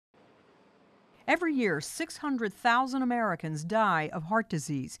Every year, 600,000 Americans die of heart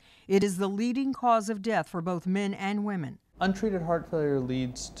disease. It is the leading cause of death for both men and women. Untreated heart failure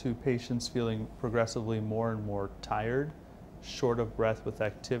leads to patients feeling progressively more and more tired, short of breath with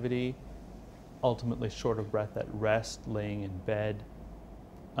activity, ultimately short of breath at rest, laying in bed,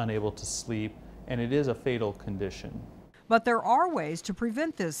 unable to sleep, and it is a fatal condition. But there are ways to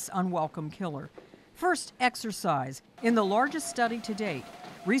prevent this unwelcome killer. First, exercise. In the largest study to date,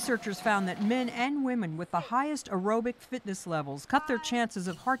 researchers found that men and women with the highest aerobic fitness levels cut their chances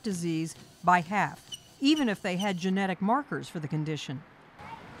of heart disease by half, even if they had genetic markers for the condition.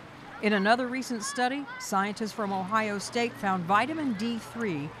 In another recent study, scientists from Ohio State found vitamin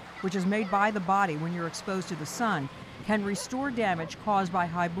D3, which is made by the body when you're exposed to the sun, can restore damage caused by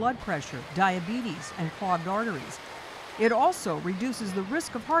high blood pressure, diabetes, and clogged arteries. It also reduces the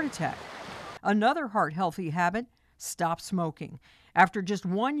risk of heart attack. Another heart-healthy habit: stop smoking. After just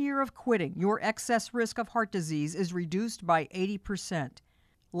 1 year of quitting, your excess risk of heart disease is reduced by 80%.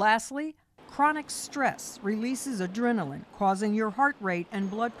 Lastly, chronic stress releases adrenaline, causing your heart rate and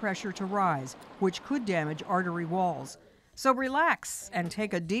blood pressure to rise, which could damage artery walls. So relax and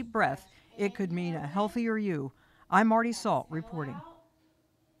take a deep breath. It could mean a healthier you. I'm Marty Salt reporting.